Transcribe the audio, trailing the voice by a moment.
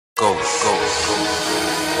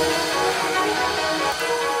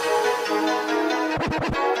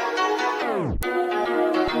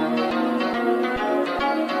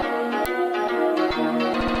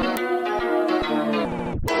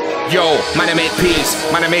Yo, man I made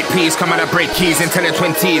peas, come on I break keys in 10 and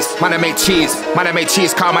 20s. Man I made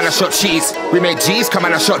cheese, come on I shot cheese. We made G's, come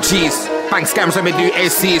on I shot G's. Bank scams when we do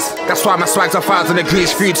ACs. That's why my swags are 1,000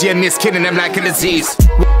 degrees. Fugi and Niz killing them like a disease.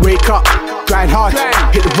 Wake up, grind hard,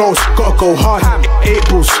 hit the roads, gotta go hard. 8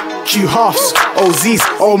 balls, Q halves, OZs,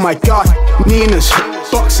 oh my god. Ninas,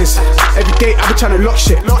 boxes, every day I be trying to lock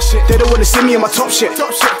shit. They don't wanna see me in my top shit.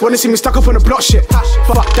 Wanna see me stuck up on the block shit.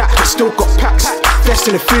 Fuck that, I still got packs. Best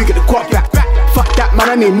in the food, get the guap back. Fuck that, man,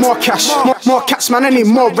 I need more cash. More cats, man, I need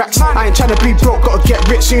more racks. I ain't tryna be broke, gotta get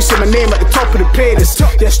rich. Soon see my name at the top of the playlist.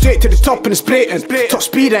 They're straight to the top and it's blatant. Top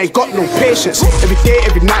speed, I ain't got no patience. Every day,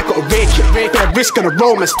 every night, gotta rake it. Get a risk and a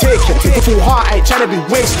romance taken. The full heart, I ain't tryna be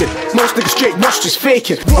wasted. Most niggas straight rush, just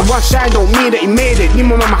faking. And one shine don't mean that he made it. Need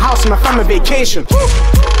more on my house and my family vacation.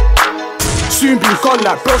 Soon be gone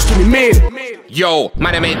like bros to be made. Yo,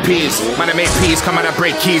 man I made peas, come on I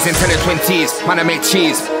break keys in 10 and 20s. Man I made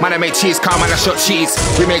cheese, come on I shot cheese.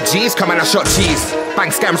 We made G's, come on I shot cheese.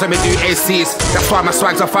 Bank scams when we do ACs. That's why my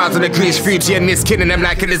swags are 1,000 degrees. Fugi and Niz killing them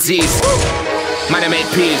like a disease. Man I made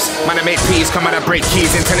peas, come on I break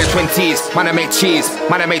keys in 10 and 20s. Man I made cheese,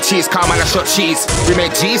 come on I shot cheese. We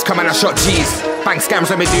made G's, come on I shot cheese. Bank scams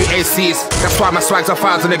when we do ACs. That's why my swags are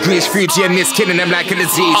 1,000 degrees. Fugi and Niz killing them like a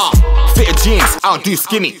disease. Fitted jeans, I'll do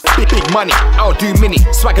skinny. Big money, I'll do mini.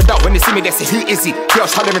 Swaggered out when they see me, they say who is he?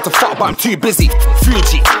 Girls hollering to fuck but I'm too busy.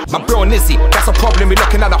 Fugi, my bro Nizzy, that's a problem, we're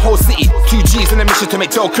looking at the whole city. 2 G's on a mission to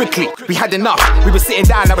make dough quickly. We had enough, we were sitting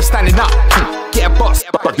down, now we're standing up. Get a box,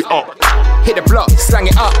 back it up. Hit the block, slang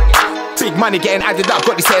it up. Big money getting added up,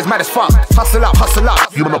 got these haters mad as fuck. Hustle up,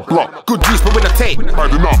 you on the block. Good juice but with a tape.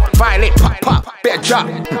 Violate, pop, better drop.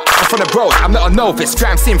 I'm from the road, I'm not a novice.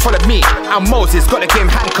 Gram scene follow me, I'm Moses, got the game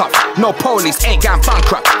handcuffed. No police, ain't going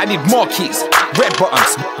bankrupt. I need more keys, red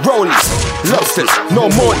bottoms, rollies, lobsters, no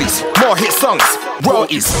morleys. More hit songs,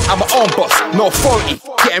 royalties. I'm my own boss, no authority.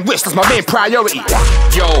 Getting rich, that's my main priority.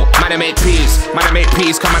 Yo, man I made peas,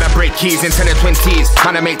 come on I break keys in 10 and 20s.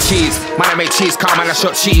 Man I made cheese, come on I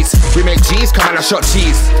shot cheese. We made G's, come on I shot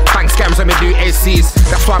cheese. Bank scams when we do ACs.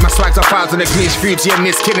 That's why my swags are 1,000 degrees. Fugi and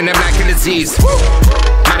Niz killing them like a disease.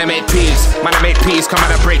 Man I made peas, come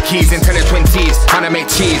on I break keys in 10 and 20s. Man I made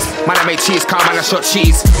cheese, come on I shot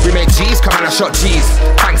cheese. We made G's, come on I shot G's.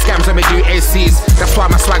 Bank scams when we do ACs. That's why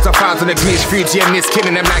my swags are 1,000 degrees. Fugi and Niz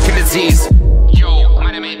killing them like a disease.